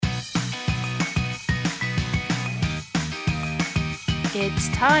It's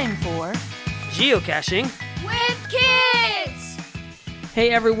time for Geocaching with Kids! Hey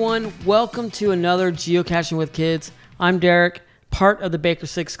everyone, welcome to another Geocaching with Kids. I'm Derek, part of the Baker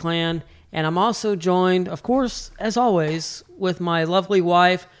Six clan, and I'm also joined, of course, as always, with my lovely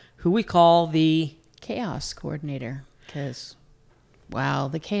wife, who we call the Chaos Coordinator. Because, wow,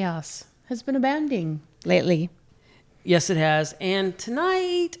 the chaos has been abounding lately. Yes, it has. And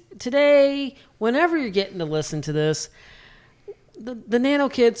today, whenever you're getting to listen to this, the Nano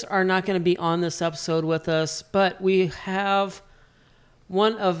Kids are not going to be on this episode with us, but we have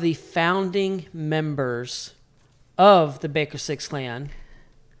one of the founding members of the Baker Six clan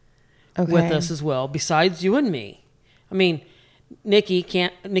with us as well, besides you and me. I mean, Nikki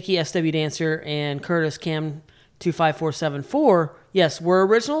SW Dancer and Curtis Cam 25474. Yes, we're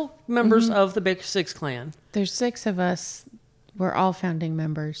original members of the Baker Six clan. There's 6 of us. We're all founding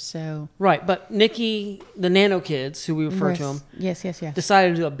members, so... Right, but Nikki, the Nano Kids, who we refer to them, Yes.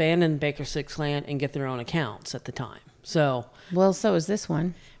 decided to abandon Baker Six clan and get their own accounts at the time. So, Well, so is this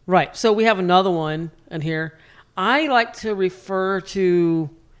one. right, so we have another one in here. I like to refer to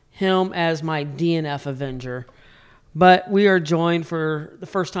him as my DNF Avenger, but we are joined for the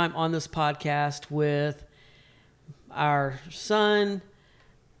first time on this podcast with our son,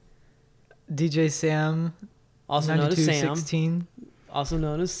 DJ Sam, also known as Sam. 9216. Also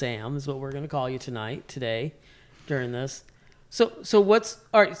known as Sam is what we're going to call you today, during this. So what's,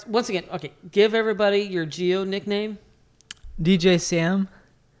 all right, once again, okay, give everybody your Geo nickname. DJ Sam,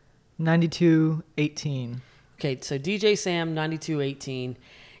 9218. Okay, so DJ Sam 9218.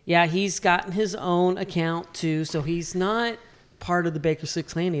 Yeah, he's gotten his own account too, so he's not part of the Baker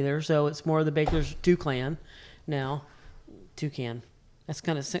Six clan either. So it's more of the Baker's Two clan now. Toucan. That's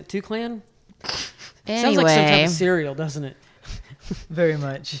kind of Toucan. Sounds like some type of cereal, doesn't it? Very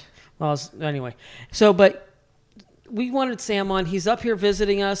much. Well, anyway, so but we wanted Sam on. He's up here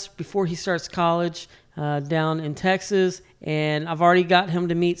visiting us before he starts college down in Texas, and I've already got him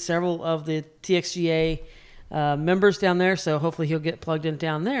to meet several of the TXGA members down there. So hopefully he'll get plugged in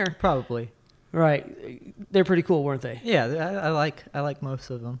down there. Probably. Right, they're pretty cool, weren't they? Yeah, I like most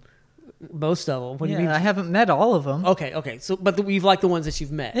of them. Most of them. What do you Yeah, mean? I haven't met all of them. Okay. So, but we've liked the ones that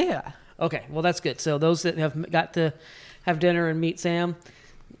you've met. Yeah. Okay, well that's good. So those that have got to have dinner and meet Sam,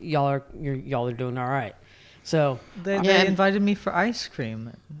 y'all are doing all right. So They invited me for ice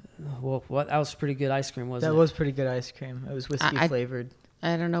cream. well, that was pretty good ice cream, wasn't That it? was pretty good ice cream. It was whiskey flavored.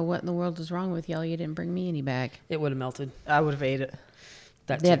 I don't know what in the world is wrong with y'all. You didn't bring me any back. It would have melted. I would have ate it.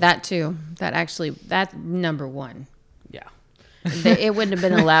 That too. That's number one. Yeah. It wouldn't have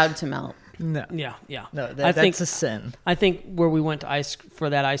been allowed to melt. Yeah. No, I think that's a sin. I think where we went to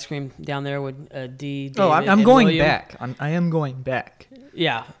for that ice cream down there with D. David, I'm and going William. back. I am going back.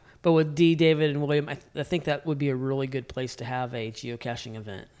 Yeah, but with D, David, and William, I think that would be a really good place to have a geocaching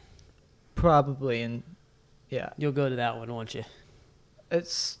event. Probably, and yeah. You'll go to that one, won't you?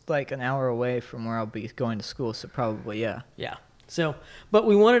 It's like an hour away from where I'll be going to school, so probably, yeah. Yeah. So, but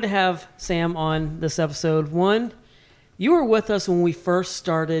we wanted to have Sam on this episode. One, you were with us when we first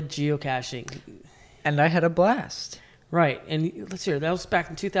started geocaching. And I had a blast. Right. And let's see, that was back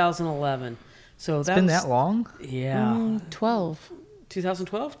in 2011. So It's been that long? Yeah. 12.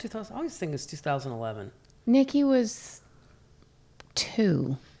 2012? I always think it's 2011. Nikki was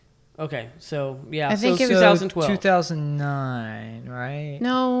 2. Okay. So, yeah. I think so it was 2012. 2009, right?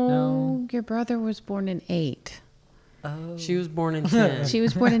 No, your brother was born in 8. Oh. She was born in 10. She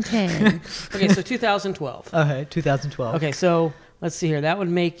was born in 10. Okay, so 2012. Okay, 2012. Okay, so let's see here. That would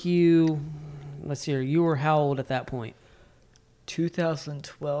make you, let's see here. You were how old at that point?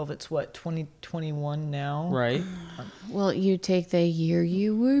 2012, it's what, 2021 now? Right. Well, you take the year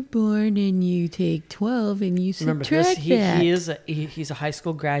you were born and you take 12 and you subtract Remember this, that. he's a high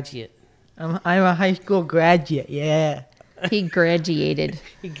school graduate. I'm a high school graduate, yeah. He graduated.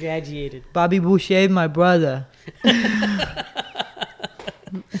 He graduated. Bobby Boucher, my brother.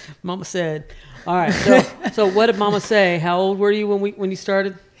 Mama said, all right, so what did Mama say? How old were you when you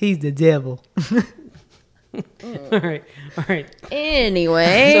started? He's the devil. All right.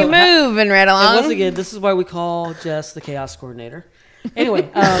 Anyway, So, moving right And along. once again, this is why we call Jess the chaos coordinator. Anyway,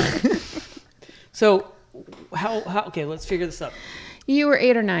 so how okay, let's figure this up. You were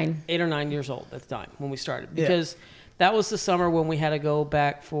 8 or 9. 8 or 9 years old at the time when we started, because that was the summer when we had to go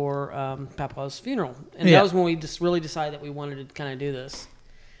back for Papa's funeral, and that was when we just really decided that we wanted to kind of do this.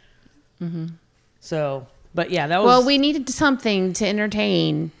 Mm-hmm. So, but yeah, that was. Well, we needed something to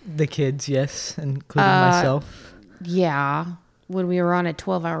entertain. The kids, yes, including myself. Yeah. When we were on a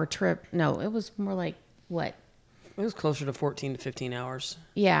 12-hour trip. No, it was more like, what? It was closer to 14 to 15 hours.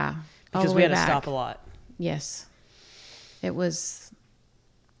 Yeah. Because we had to stop a lot. Yes. It was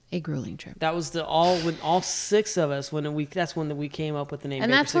a grueling trip. That was when all 6 of us that's when we came up with the name. And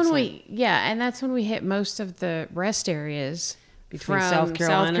Baker that's when 16. and that's when we hit most of the rest areas Between from South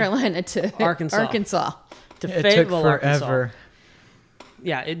Carolina to Arkansas. To It took Fayetteville, Arkansas. forever.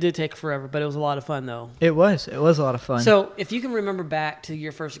 Yeah, it did take forever, but it was a lot of fun though. It was a lot of fun. So, if you can remember back to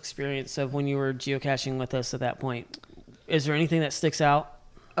your first experience of when you were geocaching with us at that point, is there anything that sticks out?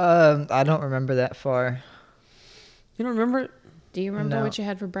 I don't remember that far. You don't remember it? Do you remember No. what you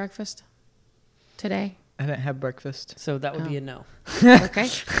had for breakfast today? I didn't have breakfast. So that would be a no. Okay.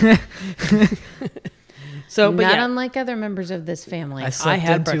 So, but Not yeah, unlike other members of this family. I I slept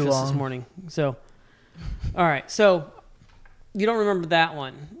had in too breakfast this long. morning. So, all right. So, you don't remember that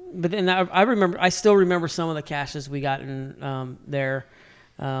one, but then I still remember some of the caches we got in there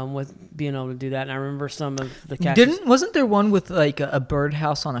with being able to do that, and I remember some of the caches. Wasn't there one with like a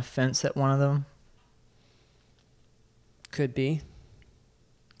birdhouse on a fence at one of them? Could be.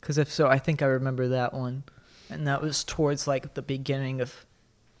 Because if so, I think I remember that one, and that was towards like the beginning of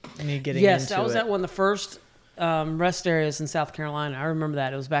me getting Yes, into that was it. at one of the first rest areas in South Carolina. I remember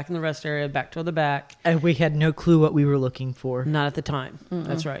that. It was back in the rest area, back toward the back. And we had no clue what we were looking for. Not at the time.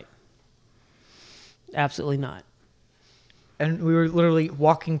 That's right. Absolutely not. And we were literally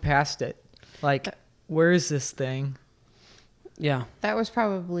walking past it. Like, where is this thing? Yeah. That was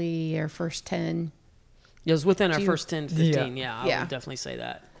probably our first 10. It was within our Do you- first 10 to 15. Yeah. Yeah, I Yeah. would definitely say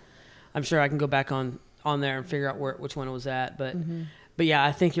that. I'm sure I can go back on there and figure out which one it was at. But yeah,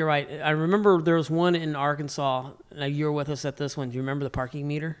 I think you're right. I remember there was one in Arkansas. You were with us at this one. Do you remember the parking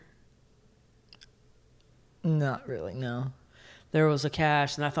meter? Not really, no. There was a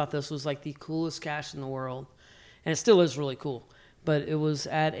cache, and I thought this was like the coolest cache in the world. And it still is really cool. But it was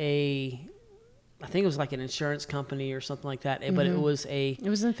at I think it was like an insurance company or something like that. But it was It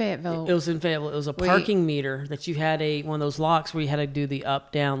was in Fayetteville. It was in Fayetteville. It was a parking meter that you had one of those locks where you had to do the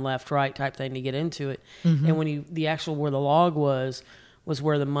up, down, left, right type thing to get into it. And when the actual where the log was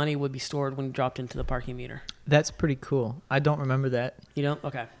where the money would be stored when you dropped into the parking meter. That's pretty cool. I don't remember that. You know?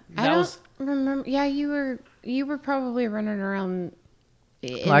 Okay. I don't remember. Yeah, you were probably running around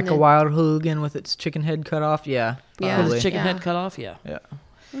Like a wild hooligan with its chicken head cut off? Yeah, Yeah. probably. With the chicken Yeah. head cut off? Yeah. Yeah.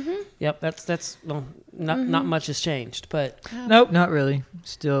 Yep. That's well, not much has changed, but Nope, not really.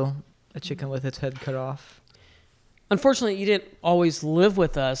 Still a chicken with its head cut off. unfortunately, you didn't always live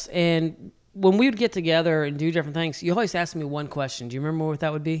with us. And when we would get together and do different things, you always ask me one question. Do you remember what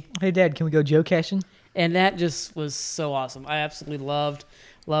that would be? Hey, Dad, can we go geocaching? And that just was so awesome. I absolutely loved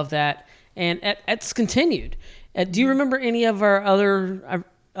that. And it's continued. Do you remember any of our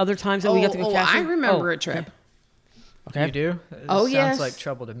other times that we got to go caching? I remember a trip. Okay. You do? Oh, Sounds yes. like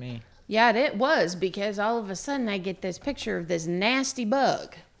trouble to me. Yeah, it was because all of a sudden I get this picture of this nasty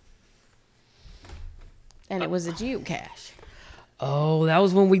bug. And it was a geocache. Oh, that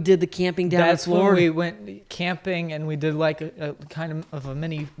was when we did the camping down That's in when Florida. we went camping and we did like a kind of a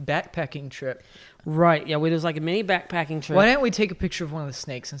mini backpacking trip. Right. Yeah, we did like a mini backpacking trip. Why didn't we take a picture of one of the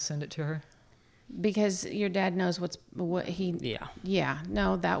snakes and send it to her? Because your dad knows what he. Yeah. Yeah,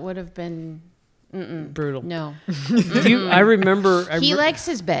 no, that would have been. Brutal. No. I remember. He likes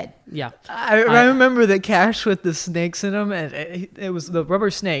his bed. Yeah. I remember the cache with the snakes in them, and it was the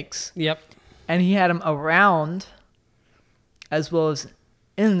rubber snakes, Yep. and he had them around as well as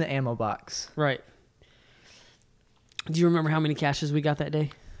in the ammo box. Right. Do you remember how many caches we got that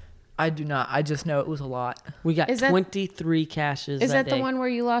day? I do not. I just know it was a lot. We got Is that- 23 caches. Is that the day. one where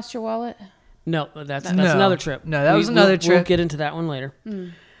you lost your wallet? No, that's No. another trip. No, that was another We'll trip. get into that one later.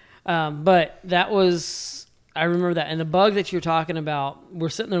 But that was, I remember that. And the bug that you're talking about, we're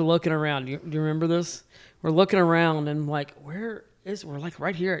sitting there looking around. Do you remember this? We're looking around and like, we're like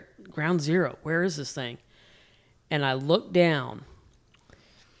right here at ground zero. Where is this thing? And I look down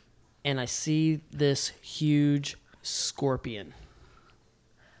and I see this huge scorpion.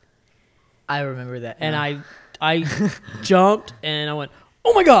 I remember that. And now. I jumped and I went,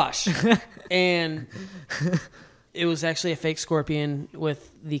 oh my gosh. And it was actually a fake scorpion with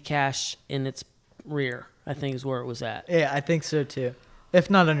the cache in its rear, I think is where it was at. Yeah, I think so too. If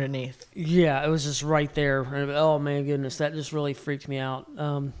not underneath. Yeah, it was just right there. Oh my goodness, that just really freaked me out.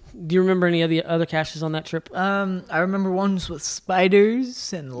 Do you remember any of the other caches on that trip? I remember ones with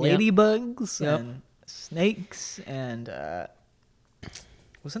spiders and ladybugs Yep. and snakes and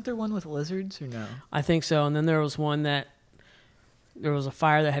wasn't there one with lizards or no? I think so. And then there was one that there was a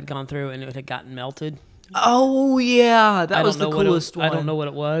fire that had gone through and it had gotten melted. Oh yeah, that was the coolest one. I don't know what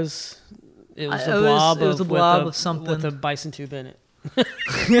it was. It was It a was- blob. it was a with blob of something. with a bison tube in it.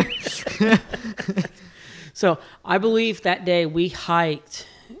 So I believe that day we hiked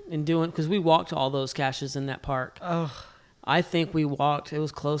and because we walked all those caches in that park. Oh, I think we walked. It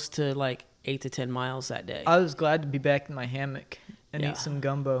was close to like 8 to 10 miles that day. I was glad to be back in my hammock and Yeah. eat some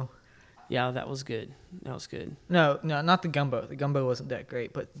gumbo. Yeah, that was good. That was good. No, not the gumbo. The gumbo wasn't that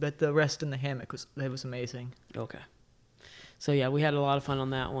great, but the rest in the hammock was amazing. Okay. So yeah, we had a lot of fun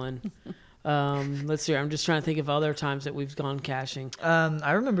on that one. Let's see. I'm just trying to think of other times that we've gone caching.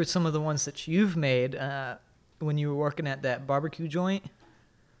 I remember some of the ones that you've made when you were working at that barbecue joint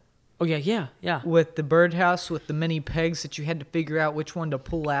Oh yeah. with the birdhouse with the many pegs that you had to figure out which one to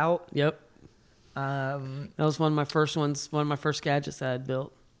pull out. Yep. Um, That was one of my first ones. One of my first gadgets that I had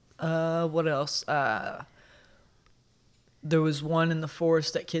built. what else? There was one in the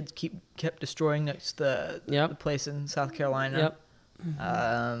forest that kids kept destroying next to Yep. the place in South Carolina.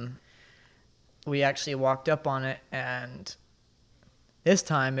 Yep. We actually walked up on it, and this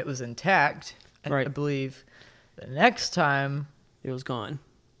time it was intact, I Right. believe. The next time It was gone.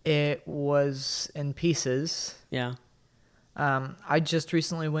 it was in pieces. Yeah. I just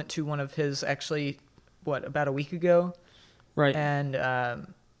recently went to one of his, actually, about a week ago, Right. and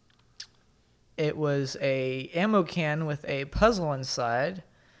it was a ammo can with a puzzle inside,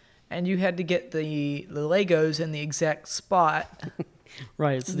 and you had to get the Legos in the exact spot.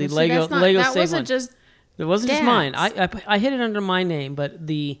 Right. It's the See, Lego that's not- Lego that save wasn't one. just It wasn't just mine. Dad's. I hit it under my name, but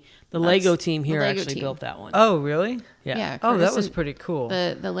the Lego team the here Lego actually team. built that one. Oh, really? Yeah. Oh, that Curtis was and- pretty cool.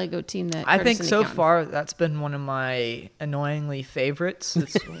 the Lego team that I Curtis think and so Accountant. far that's been one of my annoyingly favorites.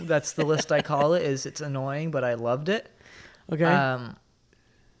 That's the list I call it. It's annoying, but I loved it. Okay.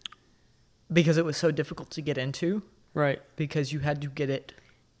 Because it was so difficult to get into. Right. Because you had to get it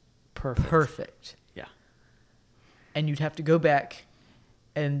Perfect. perfect. Yeah. And you'd have to go back,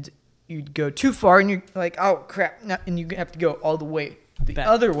 and you'd go too far, and you're like, oh crap! And you have to go all the way the Back.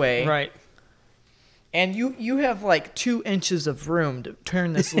 other way. Right. And you have like 2 inches of room to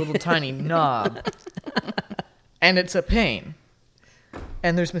turn this little tiny knob. And it's a pain.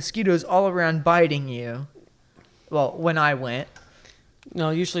 And there's mosquitoes all around biting you. Well, when I went. No,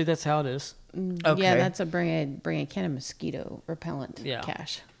 usually that's how it is. Okay. Yeah, that's a bring a can of mosquito repellent Yeah.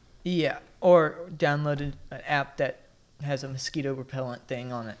 cache. Yeah. Or downloaded an app that has a mosquito repellent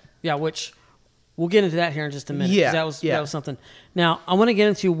thing on it. Yeah, which we'll get into that here in just a minute. 'Cause Yeah, that was something. Now I want to get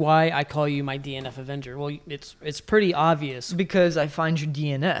into why I call you my DNF Avenger. Well, it's pretty obvious. Because I find your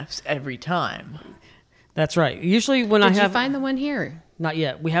DNFs every time. That's right. Usually when Did I you have find the one here? not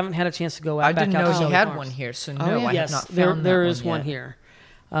yet. We haven't had a chance to go out. I back didn't out know to you Shelby had Farms. one here, so Oh, no, yeah. I have Yes, not there found there that is one yet. here.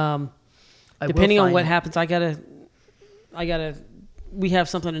 I will Depending on find what it. happens, we have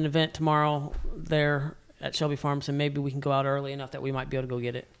something, an event tomorrow there at Shelby Farms, and maybe we can go out early enough that we might be able to go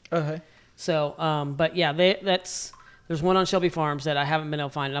get it. Okay. So, but yeah, there's one on Shelby Farms that I haven't been able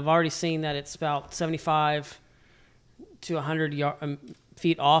to find. And I've already seen that it's about 75 to 100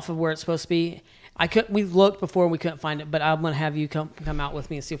 feet off of where it's supposed to be. We looked before and we couldn't find it, but I'm gonna have you come out with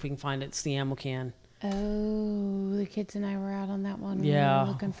me and see if we can find it. It's the ammo can. Oh, the kids and I were out on that one. when Yeah. we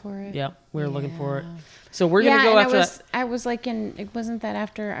were looking for it. Yep, we were looking for it. Yeah. So we're gonna go and after that. I was like it wasn't that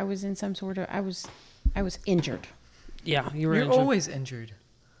after I was in some sort of I was injured. Yeah, you were You're injured. always injured.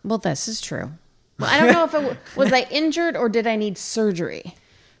 Well, this is true. Well, I don't know if was I injured or did I need surgery?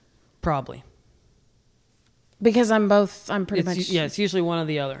 Probably. Because I'm pretty much It's usually one or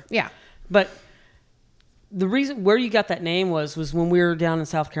the other. yeah. But the reason where you got that name was when we were down in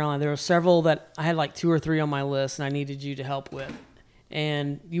South Carolina. There were several that I had like 2 or 3 on my list, and I needed you to help with.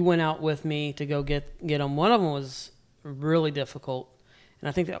 And you went out with me to go get them. One of them was really difficult, and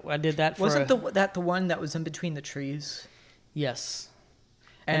I think that I did that for. Wasn't that the one that was in between the trees? Yes.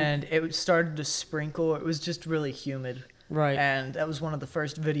 And it started to sprinkle. It was just really humid. Right. And that was one of the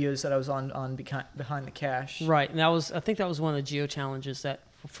first videos that I was on behind the cache. Right, and I think that was one of the geo challenges that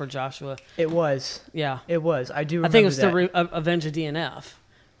for Joshua. It was. Yeah. It was. I do remember I think it was that. to avenge a DNF.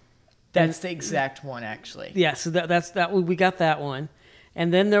 That's the exact one, actually. Yeah, so that's that. We got that one,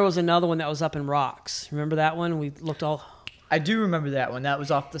 and then there was another one that was up in rocks. Remember that one? We looked all. I do remember that one. That was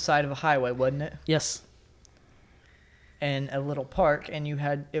off the side of a highway, wasn't it? Yes. In a little park, and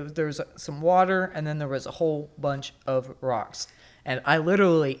there was some water, and then there was a whole bunch of rocks. And I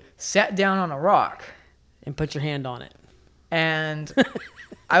literally sat down on a rock, And put your hand on it. and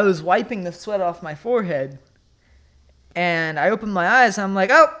I was wiping the sweat off my forehead, and I opened my eyes, and I'm like,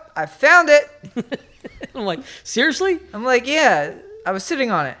 oh, I found it. I'm like, seriously? I'm like, yeah, I was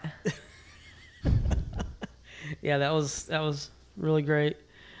sitting on it. Yeah, that was really great.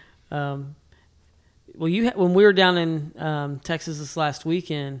 Well, when we were down in Texas this last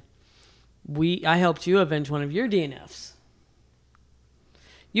weekend, I helped you avenge one of your DNFs.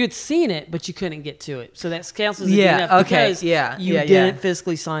 You had seen it, but you couldn't get to it, so that counts as a Yeah, DNF okay, because yeah, you yeah, didn't yeah.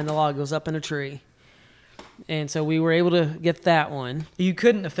 physically sign the log. It was up in a tree. And so we were able to get that one. You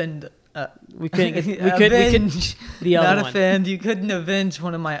couldn't offend. We couldn't get, we avenge, the other not one. offend. You couldn't avenge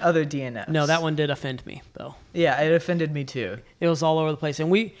one of my other DNFs. No, that one did offend me though. Yeah, it offended me too. It was all over the place.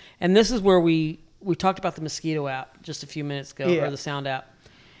 And this is where we talked about the Mosquito app just a few minutes ago, Yeah. or the Sound app.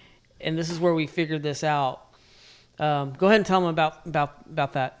 And this is where we figured this out. Go ahead and tell them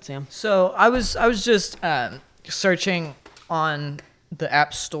about that, Sam. So I was just searching on the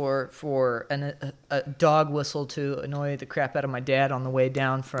App Store for a dog whistle to annoy the crap out of my dad on the way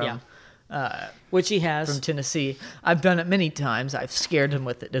down from Which he has. from Tennessee. I've done it many times. I've scared him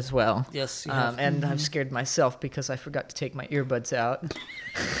with it as well. Yes, you have. And I've scared myself because I forgot to take my earbuds out.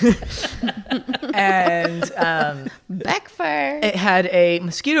 And Backfire. it had a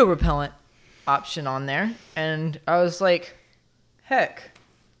mosquito repellent option on there, and I was like, heck,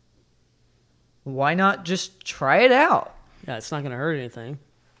 why not just try it out? Yeah, it's not going to hurt anything.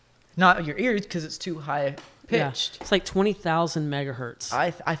 Not your ears, because it's too high pitched. Yeah, it's like 20,000 megahertz.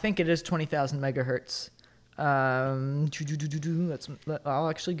 I think it is 20,000 megahertz. I'll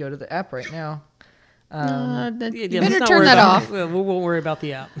actually go to the app right now. You Yeah, let's better not turn worry that about off. it. We won't worry about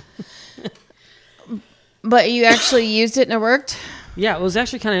the app. But you actually used it and it worked? Yeah, it was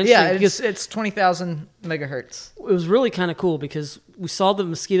actually kind of interesting. Yeah, because it's 20,000 megahertz. it was really kind of cool because we saw the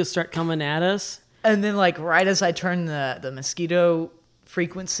mosquitoes start coming at us. And then, like, right as I turned the mosquito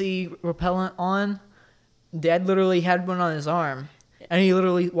frequency repellent on, Dad literally had one on his arm, and he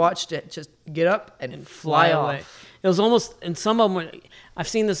literally watched it just get up and fly away. off. It was almost, and some of them, I've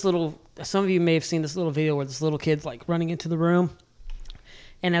seen this little, some of you may have seen this little video where this little kid's like running into the room.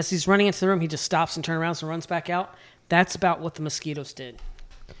 And as he's running into the room, he just stops and turns around and runs back out. That's about what the mosquitoes did.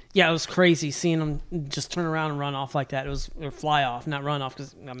 Yeah, it was crazy seeing them just turn around and run off like that. Or fly off, not run off,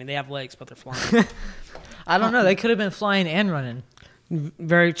 because, I mean, they have legs, but they're flying. I don't know. They could have been flying and running.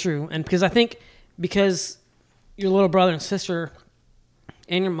 Very true. And because your little brother and sister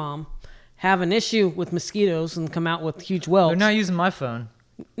and your mom have an issue with mosquitoes and come out with huge welts. They're not using my phone.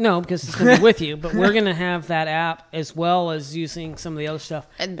 No, because it's going to be with you. But we're going to have that app as well as using some of the other stuff.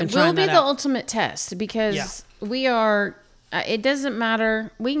 And We'll trying be that the out. ultimate test because we are. It doesn't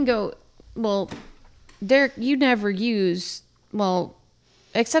matter. We can go. Well, Derek, you never use. Well,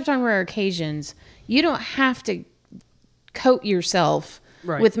 except on rare occasions, you don't have to coat yourself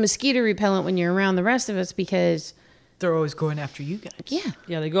Right. with mosquito repellent when you're around the rest of us because. They're always going after you guys. Yeah.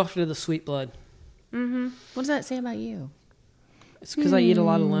 Yeah, they go after the sweet blood. What does that say about you? It's because I eat a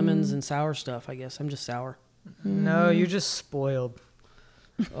lot of lemons and sour stuff, I guess. I'm just sour. No, you're just spoiled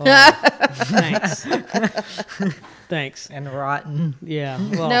Thanks. Thanks. and rotten. Yeah.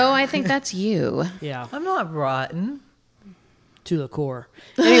 Well, No, I think that's you. Yeah, I'm not rotten. to the core.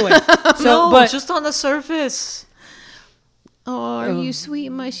 Anyway, so, No, but just on the surface. Oh, are you sweet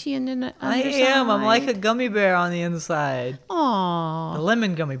and mushy and then I am. I'm like a gummy bear on the inside. Aw. A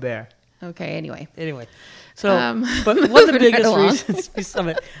lemon gummy bear. Okay. Anyway. so, but one of the moving right biggest along. reasons of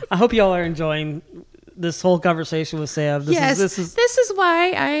it, I hope y'all are enjoying this whole conversation with Sam. This is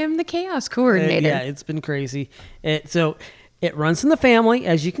why I am the chaos coordinator. yeah, it's been crazy. So it runs in the family,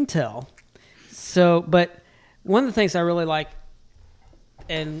 as you can tell. So, but one of the things I really like,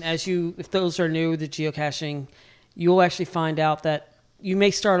 and if those are new to geocaching, you'll actually find out that you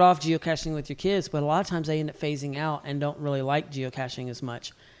may start off geocaching with your kids, but a lot of times they end up phasing out and don't really like geocaching as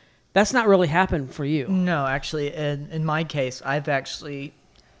much. That's not really happened for you. No, actually, in my case, I've actually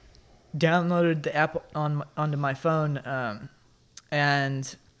downloaded the app onto my phone,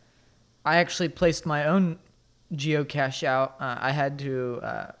 and I actually placed my own geocache out. I had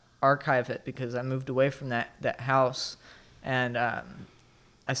to archive it because I moved away from that house, and I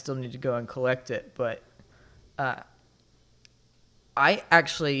still need to go and collect it. But I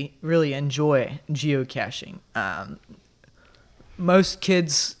actually really enjoy geocaching. Most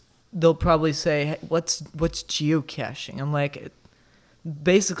kids, they'll probably say, hey, what's geocaching? I'm like,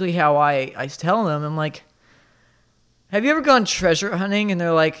 basically how I tell them, I'm like, have you ever gone treasure hunting? And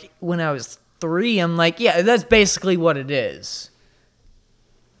they're like, when I was 3, I'm like, yeah, that's basically what it is.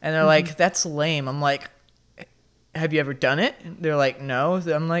 And they're like, that's lame. I'm like, have you ever done it? And they're like, no.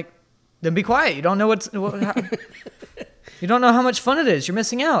 I'm like, then be quiet. You don't know you don't know how much fun it is. You're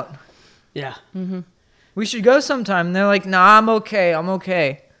missing out. Yeah. We should go sometime. And they're like, nah, I'm okay. I'm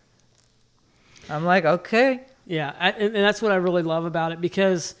like, okay. Yeah, and that's what I really love about it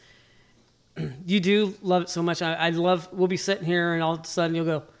because you do love it so much. I love, we'll be sitting here and all of a sudden you'll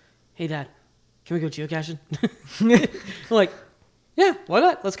go, hey, Dad, can we go geocaching? We're like, yeah, why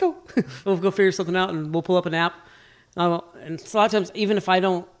not? Let's go. We'll go figure something out and we'll pull up an app. And a lot of times, even if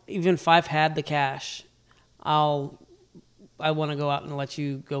I've had the cache, I want to go out and let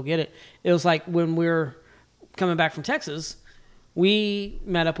you go get it. It was like when we're coming back from Texas, we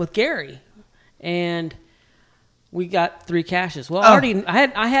met up with Gary, and we got 3 caches. Well, I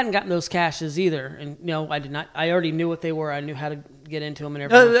hadn't gotten those caches either, and no, I did not. I already knew what they were. I knew how to get into them and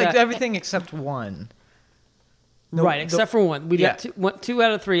everything. Like that. Everything except one. Right, except for one. We got 2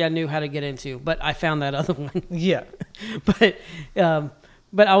 out of 3 I knew how to get into, but I found that other one. Yeah. but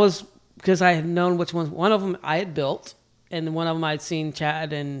I was, because I had known which ones. One of them I had built, and then one of them I'd seen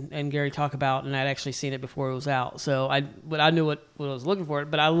Chad and Gary talk about, and I'd actually seen it before it was out. So I knew what I was looking for.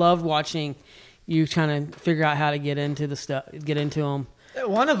 But I loved watching you trying to figure out how to get into the stuff, get into them.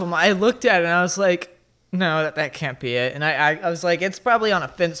 One of them, I looked at it and I was like, no, that can't be it. And I was like, it's probably on a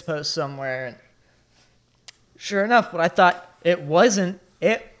fence post somewhere. And sure enough, what I thought it wasn't,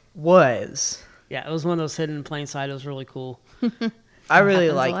 it was. Yeah, it was one of those hidden in plain sight. It was really cool. I really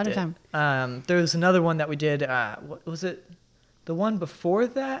happens a liked lot of it. time. There was another one that we did. What was it? The one before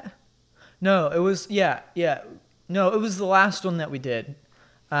that? No, it was No, it was the last one that we did.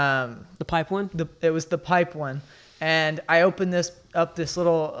 The pipe one? It was the pipe one, and I opened this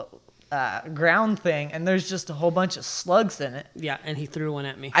little ground thing, and there's just a whole bunch of slugs in it. Yeah, and he threw one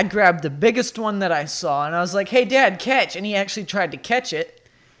at me. I grabbed the biggest one that I saw, and I was like, "Hey, Dad, catch!" And he actually tried to catch it,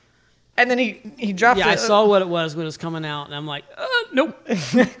 and then he dropped it. Yeah, I saw what it was when it was coming out, and I'm like, nope.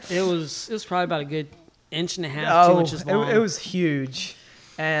 It was probably about a good 1.5 inches, 2 inches long. It was huge,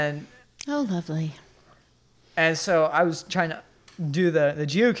 and Oh, lovely. so I was trying to do the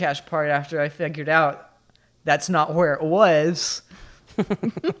geocache part after I figured out that's not where it was. You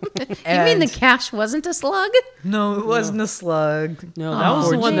mean the cache wasn't a slug? No, it wasn't a slug. No, that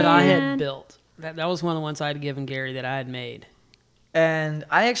was the one that I had man. built. That was one of the ones I had given Gary that I had made. And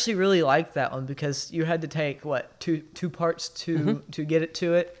I actually really liked that one because you had to take two parts to get it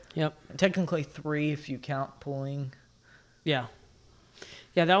to it. Yep. Technically 3 if you count pulling. Yeah.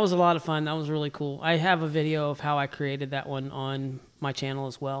 Yeah, that was a lot of fun. That was really cool. I have a video of how I created that one on my channel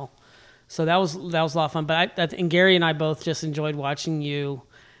as well. So that was a lot of fun. But and Gary and I both just enjoyed watching you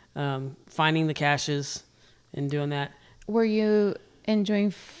finding the caches and doing that. Were you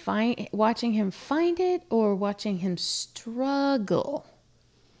enjoying watching him find it or watching him struggle?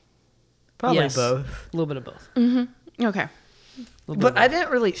 Probably Yes. both. A little bit of both. Okay. But I didn't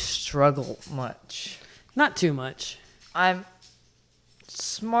really struggle much. Not too much. I'm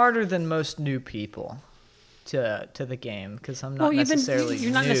smarter than most new people to the game because I'm not necessarily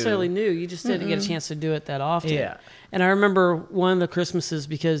you're not new. necessarily new. You just didn't get a chance to do it that often. Yeah. And I remember one of the Christmases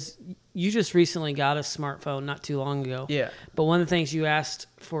because you just recently got a smartphone not too long ago. Yeah. But one of the things you asked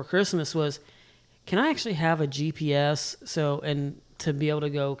for Christmas was, can I actually have a GPS and to be able to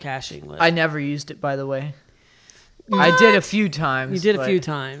go caching with? I never used it, by the way. I did a few times. You did a but- few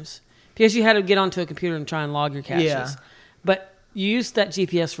times because you had to get onto a computer and try and log your caches. Yeah. But you used that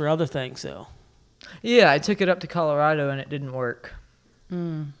GPS for other things, though. Yeah, I took it up to Colorado and it didn't work.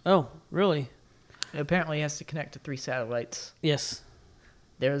 Oh, really? It apparently has to connect to 3 satellites. Yes.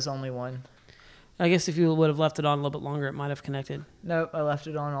 There was only one. I guess if you would have left it on a little bit longer, it might have connected. Nope, I left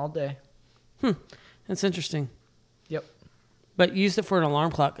it on all day. That's interesting. Yep. But you used it for an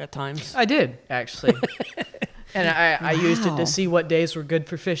alarm clock at times. I did, actually. And I used it to see what days were good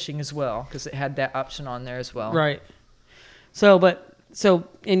for fishing as well, because it had that option on there as well. Right. So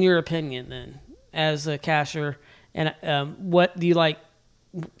in your opinion, then, as a cacher, and what do you like?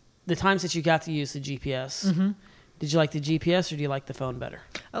 The times that you got to use the GPS, did you like the GPS or do you like the phone better?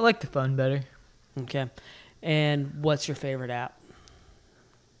 I like the phone better. Okay. And what's your favorite app?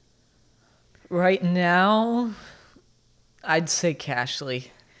 Right now, I'd say Cachly.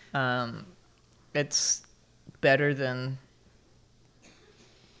 It's better than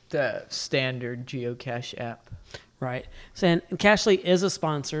the standard geocache app. Right. So, and Cachly is a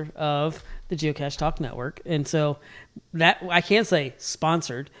sponsor of the Geocache Talk Network, and so that I can't say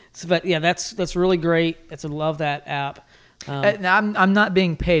sponsored, but yeah, that's really great. I love that app. And I'm not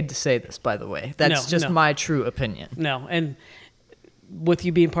being paid to say this, by the way. That's just no. my true opinion. No, and with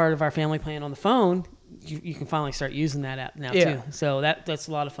you being part of our family plan on the phone, you can finally start using that app now too. So that's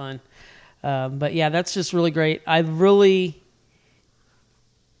a lot of fun. But yeah, that's just really great. I'm really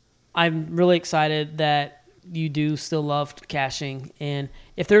excited that you do still love caching. And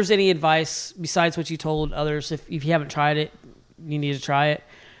if there's any advice besides what you told others, if you haven't tried it, you need to try it.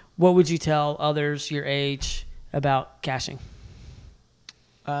 What would you tell others your age about caching?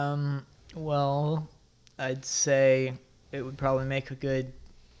 Well, I'd say it would probably make a good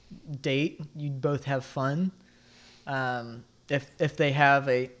date. You'd both have fun. If they have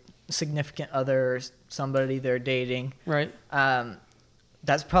a significant other, somebody they're dating, Right.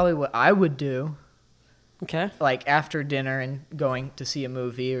 that's probably what I would do. Okay. Like after dinner and going to see a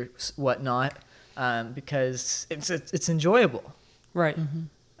movie or whatnot. because it's enjoyable. Right.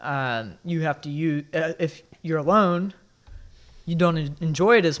 You have to use if you're alone, you don't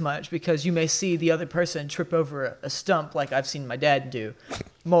enjoy it as much because you may see the other person trip over a stump like I've seen my dad do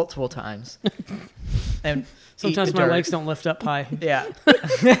multiple times. And Sometimes eat the my dirt. legs don't lift up high. Yeah.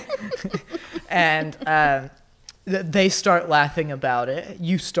 And they start laughing about it.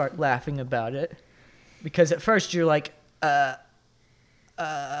 You start laughing about it because at first you're like, I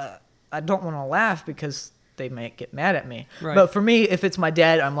don't want to laugh because they might get mad at me. Right. But for me, if it's my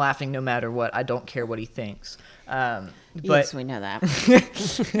dad, I'm laughing no matter what. I don't care what he thinks. But Yes, we know that.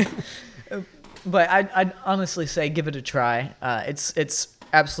 but I'd honestly say give it a try. It's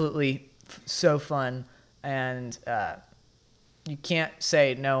absolutely so fun, and you can't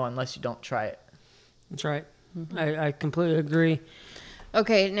say no unless you don't try it. That's right. I completely agree.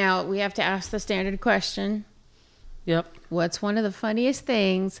 Okay, now we have to ask the standard question. Yep. What's one of the funniest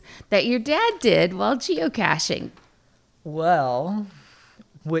things that your dad did while geocaching? Well,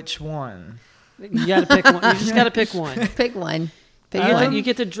 which one? You got to pick one. You just got to pick one. Pick one. Pick You one.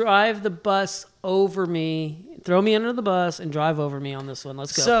 get to drive the bus over me, throw me under the bus, and drive over me on this one.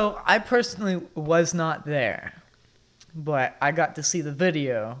 Let's go. So I personally was not there, but I got to see the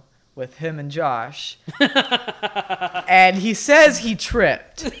video with him and Josh, and he says he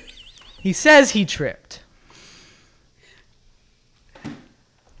tripped. He says he tripped.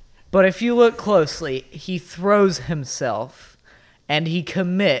 But if you look closely, he throws himself, and he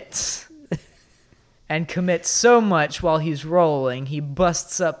commits. And commits so much while he's rolling, he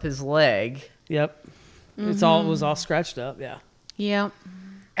busts up his leg Yep. It was all scratched up. Yeah. Yep.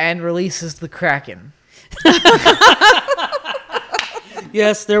 and releases the Kraken.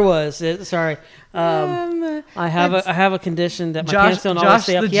 Yes, there was. Sorry. I have a condition that my pants don't always Josh,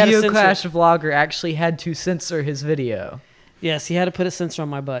 stay up. the He had a sensor. geocache vlogger, actually had to censor his video. Yes, he had to put a sensor on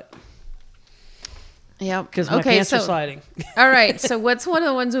my butt Yep. because my pants are sliding. All right. So what's one of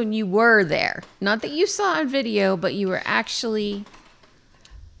the ones when you were there? Not that you saw on video, but you were actually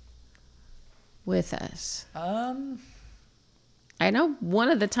with us. I know one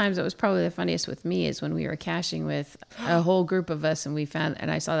of the times that was probably the funniest with me is when we were caching with a whole group of us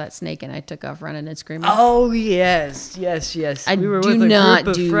and I saw that snake and I took off running and screaming. Oh yes. I we were do with a not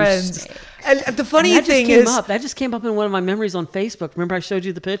group of do friends. snake. And the funny that thing just came is, up. That just came up in one of my memories on Facebook. Remember, I showed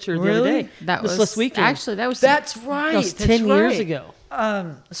you the picture the other Really? day. That this was last weekend. Actually, that was that's right. that was that's 10 years right. ago.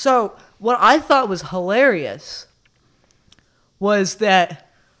 So what I thought was hilarious was that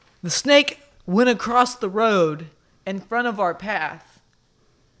the snake went across the road in front of our path,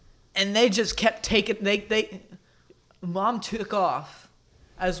 and they just kept taking. Mom took off,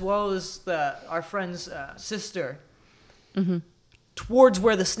 as well as our friend's sister, towards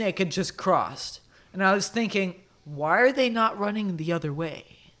where the snake had just crossed. And I was thinking, why are they not running the other way?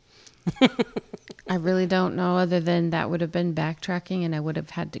 I really don't know, other than that would have been backtracking and I would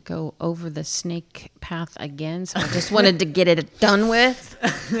have had to go over the snake path again. So I just wanted to get it done with.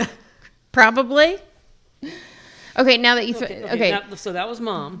 Probably. Okay, now that you... Okay. So that was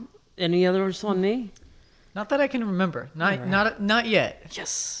Mom. Any others on me? Not that I can remember. Not yet.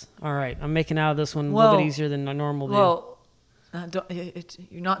 Yes. All right. I'm making out of this one a Well- little bit easier than I normal do. Well,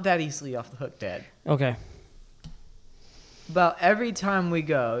 you're not that easily off the hook, Dad. Okay. About every time we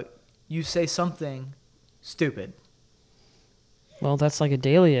go, you say something stupid. Well, that's like a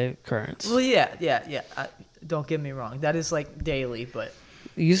daily occurrence. Well, yeah. Don't get me wrong. That is like daily, but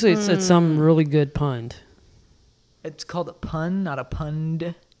Usually it's some really good pun. it's called a pun, not a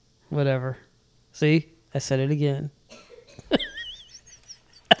pund. Whatever. See? I said it again.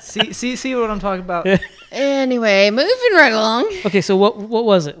 See what I'm talking about? Anyway, moving right along. Okay, so what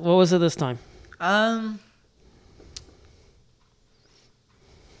was it? What was it this time? I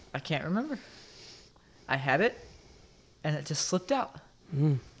can't remember. I had it, and it just slipped out.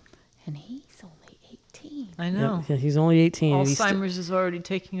 And he's only 18. I know. Yeah, he's only 18. and he's Alzheimer's is already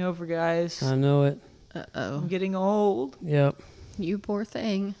taking over, guys. I know it. Uh-oh. I'm getting old. Yep. You poor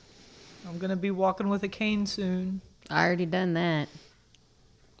thing. I'm gonna be walking with a cane soon. I already done that.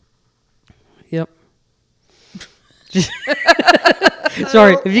 Yep.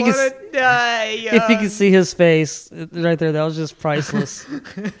 Sorry, if you Wanna could die, if you could see his face right there, that was just priceless.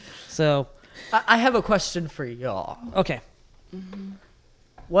 So, I have a question for y'all. okay.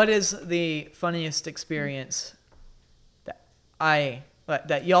 What is the funniest experience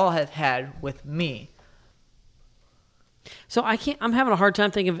that y'all have had with me? So I'm having a hard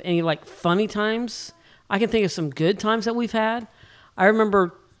time thinking of any like funny times. I can think of some good times that we've had. I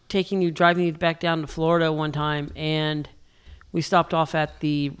remember driving you back down to Florida one time, and we stopped off at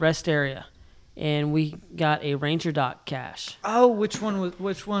the rest area, and we got a Ranger Dock cache. Oh, which one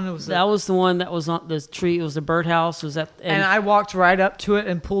was That it? was the one that was on the tree. It was the birdhouse. Was that? And I walked right up to it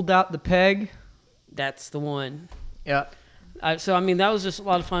and pulled out the peg. That's the one. Yeah. So I mean, that was just a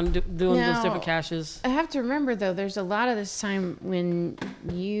lot of fun doing those Now- different caches. I have to remember though, there's a lot of this time when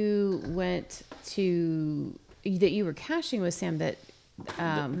you went to that you were caching with Sam that Curtis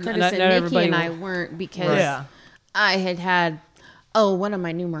not and Nikki everybody and I will- weren't because Yeah. I had one of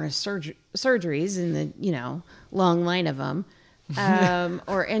my numerous surgeries in the long line of them,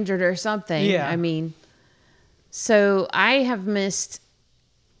 or injured or something. Yeah. I mean, so I have missed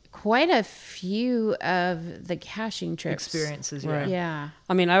quite a few of the caching trips. Experiences, Right. Yeah.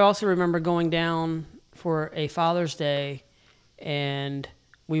 I mean, I also remember going down for a Father's Day, and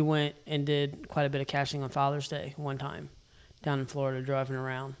we went and did quite a bit of caching on Father's Day one time down in Florida, driving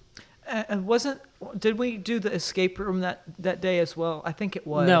around. Did we do the escape room that day as well? I think it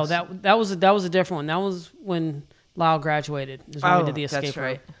was. No, that was a different one. That was when Lyle graduated. Is when we did the escape that's room.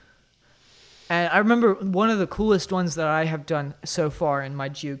 right. And I remember one of the coolest ones that I have done so far in my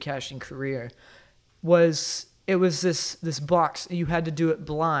geocaching career was this box. You had to do it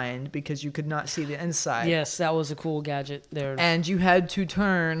blind because you could not see the inside. Yes, that was a cool gadget there. And you had to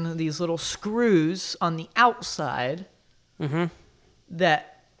turn these little screws on the outside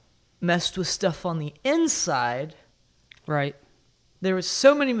that messed with stuff on the inside. Right. There was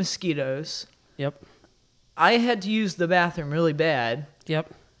so many mosquitoes. Yep. I had to use the bathroom really bad.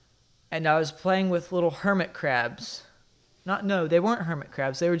 Yep. And I was playing with little hermit crabs. No, they weren't hermit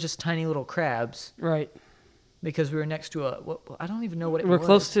crabs. They were just tiny little crabs Right. because we were next to I don't even know what it We're was.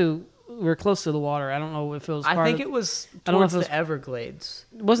 close to the water. I don't know if it was. I think it was I don't know if towards it the Everglades.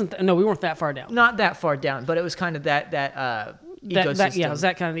 It wasn't. No, we weren't that far down. Not that far down, but it was kind of that ecosystem. Yeah, it was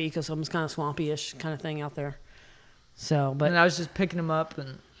that kind of the ecosystem. It was kind of swampy-ish kind of thing out there. So, but And I was just picking them up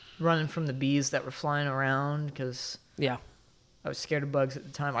and running from the bees that were flying around because yeah, I was scared of bugs at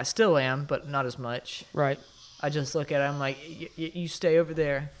the time. I still am, but not as much. right. I just look at it, I'm like, you stay over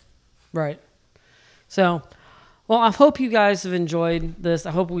there. Right. So, well, I hope you guys have enjoyed this.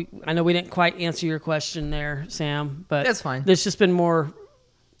 I know we didn't quite answer your question there, Sam, but That's fine. There's just been more.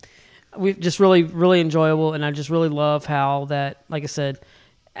 We've just really, really enjoyable, and I just really love how that, like I said,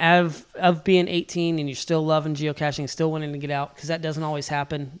 of being 18 and you're still loving geocaching, still wanting to get out, because that doesn't always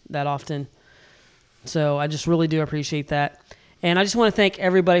happen that often. So I just really do appreciate that. And I just want to thank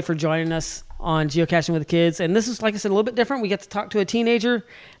everybody for joining us on Geocaching with the Kids. And this is, like I said, a little bit different. We get to talk to a teenager.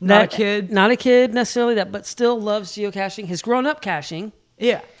 Not a kid. Not a kid necessarily, but still loves geocaching. Has grown up caching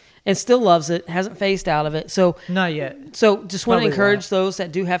Yeah. and still loves it. Hasn't phased out of it. So Not yet. So just want to Probably encourage won't. those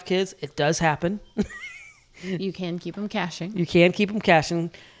that do have kids. It does happen. You can keep them caching. You can keep them caching.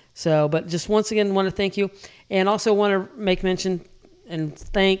 So, but just once again, want to thank you. And also want to make mention and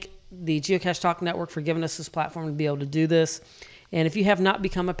thank the Geocache Talk Network for giving us this platform to be able to do this. And if you have not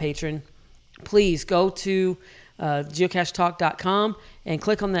become a patron, please go to geocachetalk.com and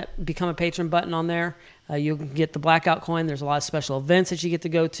click on that Become a Patron button on there. You can get the Blackout coin. There's a lot of special events that you get to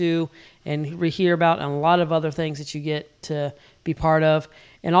go to and hear about, and a lot of other things that you get to be part of.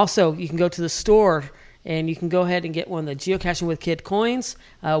 And also, you can go to the store and you can go ahead and get one of the Geocaching with Kid coins.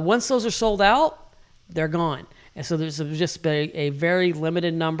 Once those are sold out, they're gone. And so there's just a very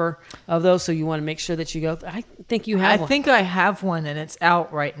limited number of those, so you want to make sure that you go. I think you have I one. think I have one, and it's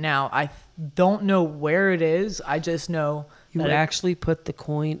out right now. I don't know where it is. I just know You that actually put the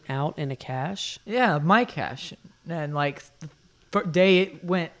coin out in a cache? yeah, my cache. And like the day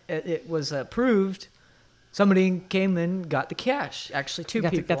it was approved, somebody came and got the cache. Actually, two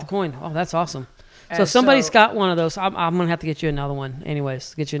Got people. the coin. Oh, that's awesome. So And if somebody's so- got one of those, I'm going to have to get you another one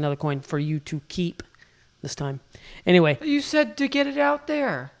anyways. Get you another coin for you to keep this time. Anyway, You said to get it out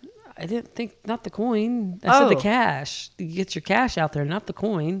there. I didn't think, not the coin. I said the Oh. cash. You get your cash out there, not the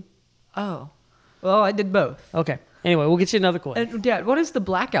coin. Oh, well, I did both. Okay. Anyway, we'll get you another coin. And Dad, what is the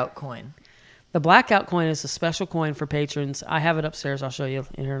blackout coin? The blackout coin is a special coin for patrons. I have it upstairs. I'll show you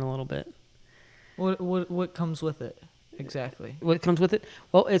here in a little bit. What comes with it exactly? What comes with it?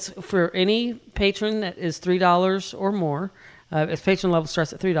 Well, it's for any patron that is $3 or more. If patron level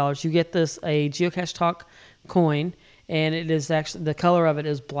starts at $3, you get a Geocache Talk coin, and it is actually, the color of it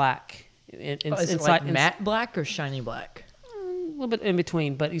is black. Is it like matte black or shiny black? A little bit in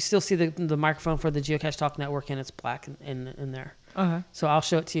between, but you still see the microphone for the Geocache Talk Network, and it's black in there. Okay. So I'll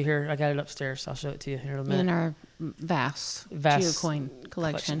show it to you here. I got it upstairs. I'll show it to you here in a minute. In our vast geocoin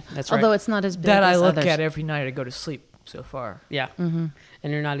collection. That's right. Although it's not as big That I as look others. at every night I go to sleep so far. Yeah. Mm-hmm.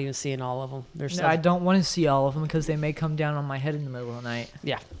 And you're not even seeing all of them. There's No, I don't want to see all of them because they may come down on my head in the middle of the night.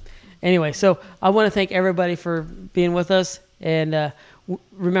 Yeah. Anyway, so I want to thank everybody for being with us. And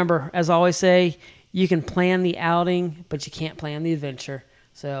remember, as I always say, you can plan the outing, but you can't plan the adventure.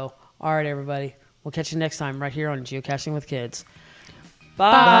 So, all right, everybody. We'll catch you next time right here on Geocaching with Kids.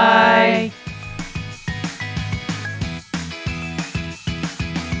 Bye. Bye.